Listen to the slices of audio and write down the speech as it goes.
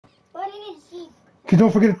Okay,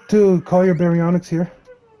 don't forget to call your baryonyx here.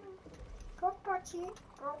 Okay,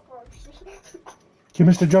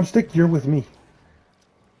 Mr. Drumstick, you're with me.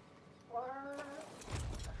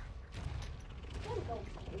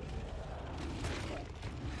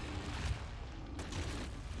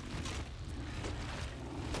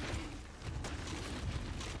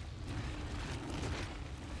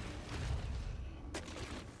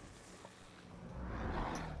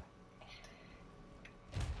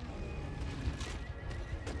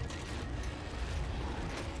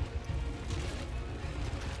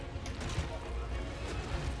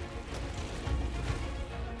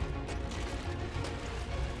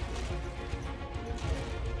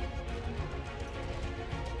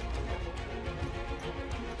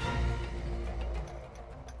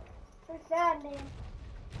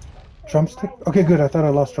 Drumstick? Okay, good. I thought I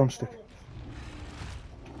lost Drumstick.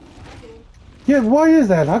 Yeah, why is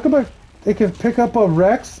that? How come they can pick up a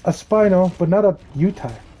Rex, a Spino, but not a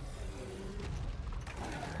Utah?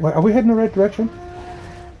 Wait, are we heading the right direction?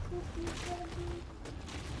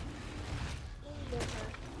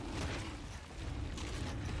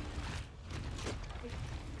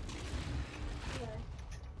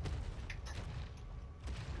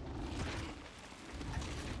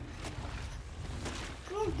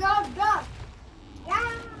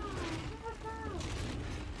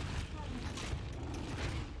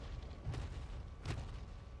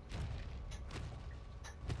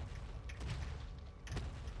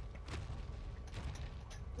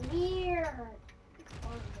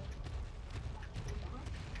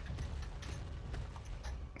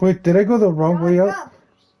 Wait, did I go the wrong way up?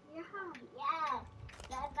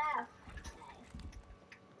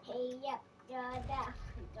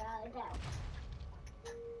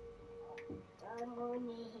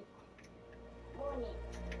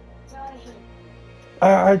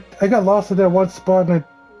 I got lost in that one spot and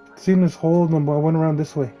I seen this hole and I went around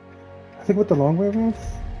this way. I think I went the long way around.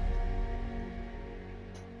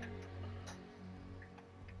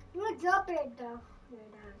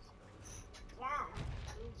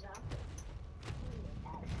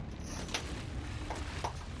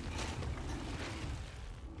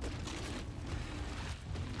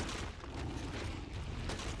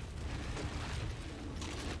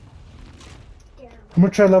 I'm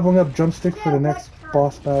gonna try leveling up Drumstick for the next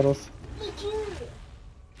boss battles.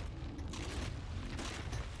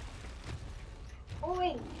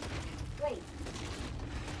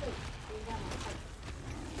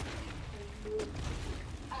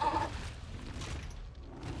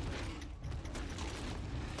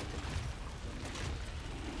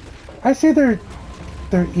 I say they're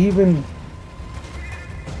even.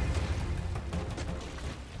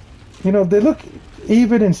 You know, they look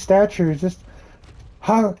even in stature. It's just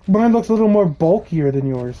how mine looks a little more bulkier than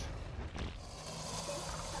yours,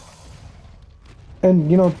 and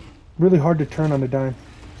you know, really hard to turn on a dime.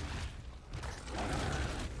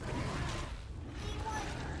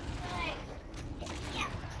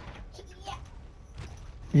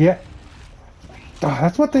 Yeah,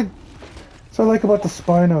 that's what I like about the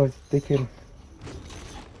Spinos. They can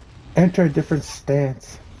enter a different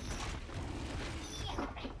stance.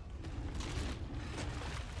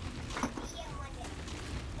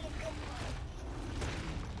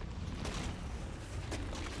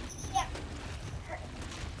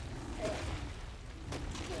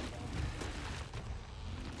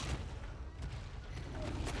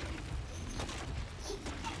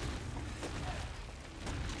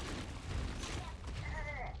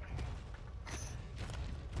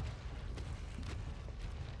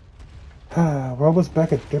 We're almost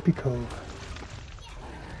back at Deppy Cove.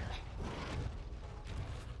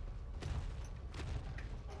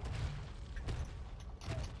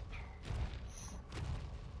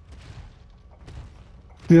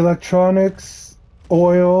 The electronics,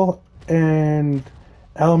 oil, and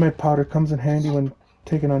element powder comes in handy when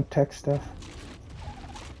taking on tech stuff.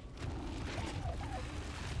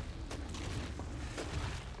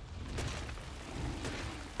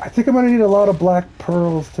 I think I'm going to need a lot of black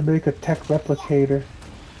pearls to make a tech replicator,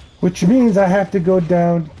 which means I have to go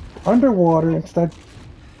down underwater and start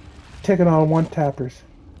taking on one-tappers.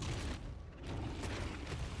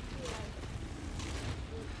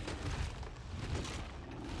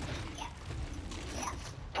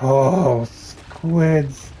 Oh,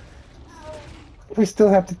 squids. We still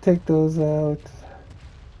have to take those out.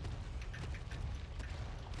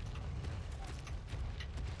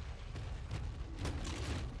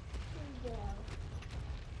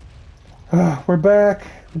 We're back.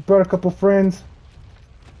 We brought a couple friends.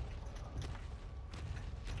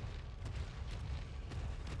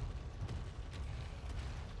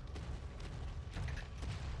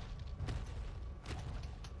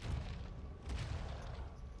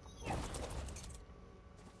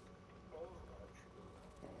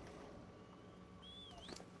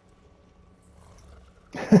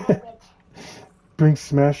 Bring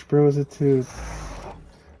Smash Bros. Into.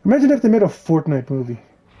 Imagine if they made a Fortnite movie.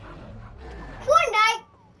 Fortnite.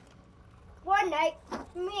 Fortnite.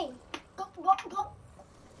 Me. Go, go, go.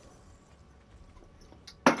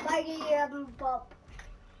 Like Bob.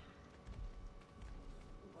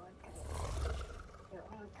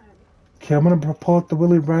 Okay, I'm gonna pull out the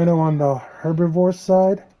Willy Rhino on the herbivore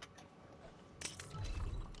side.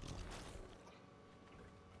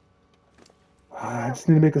 I just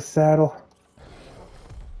need to make a saddle.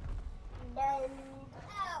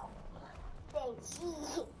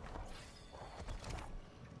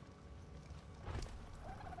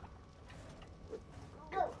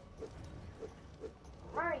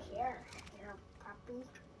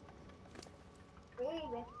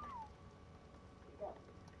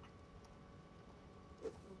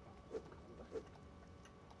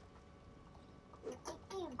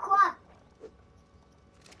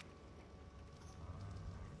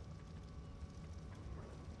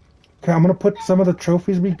 Okay, I'm gonna put some of the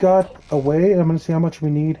trophies we got away, and I'm gonna see how much we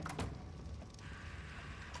need.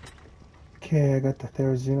 Okay, I got the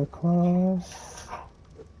Therizino claws,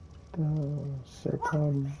 the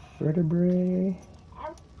Serpon vertebrae.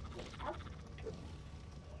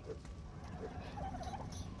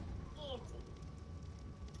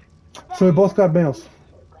 So we both got males.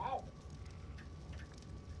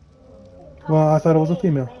 Well, I thought it was a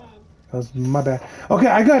female. That was my bad. Okay,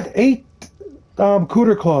 I got 8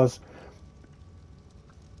 cooter claws.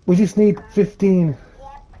 We just need 15.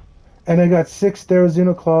 And I got 6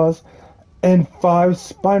 Therizino claws and 5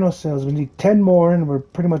 spinal cells. We need 10 more and we're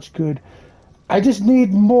pretty much good. I just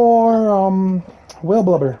need more whale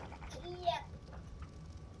blubber.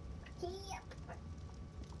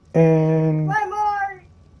 And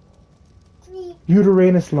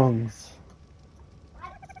Uranus lungs.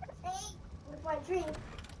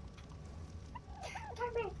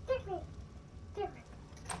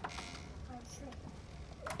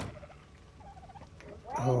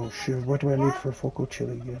 Oh shoot, what do I need for focal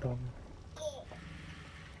chili? Get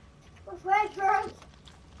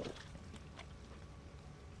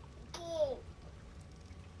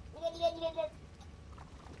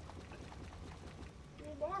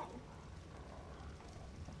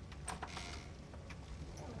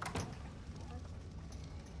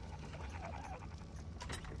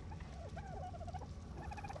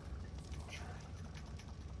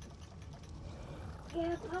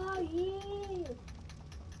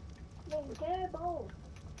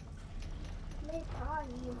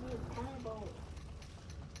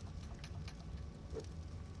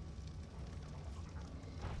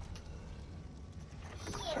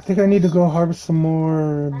I think I need to go harvest some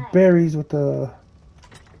more berries with the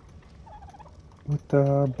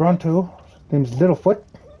Bronto. His name's Littlefoot.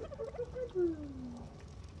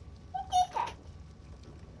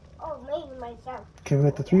 Okay, we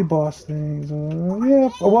got the 3 boss things. Yeah,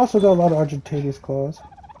 I've also got a lot of Argentarius claws.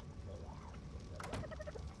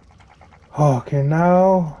 Oh, okay,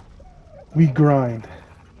 now we grind.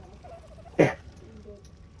 Yeah.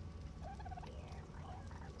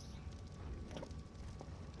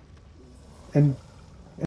 And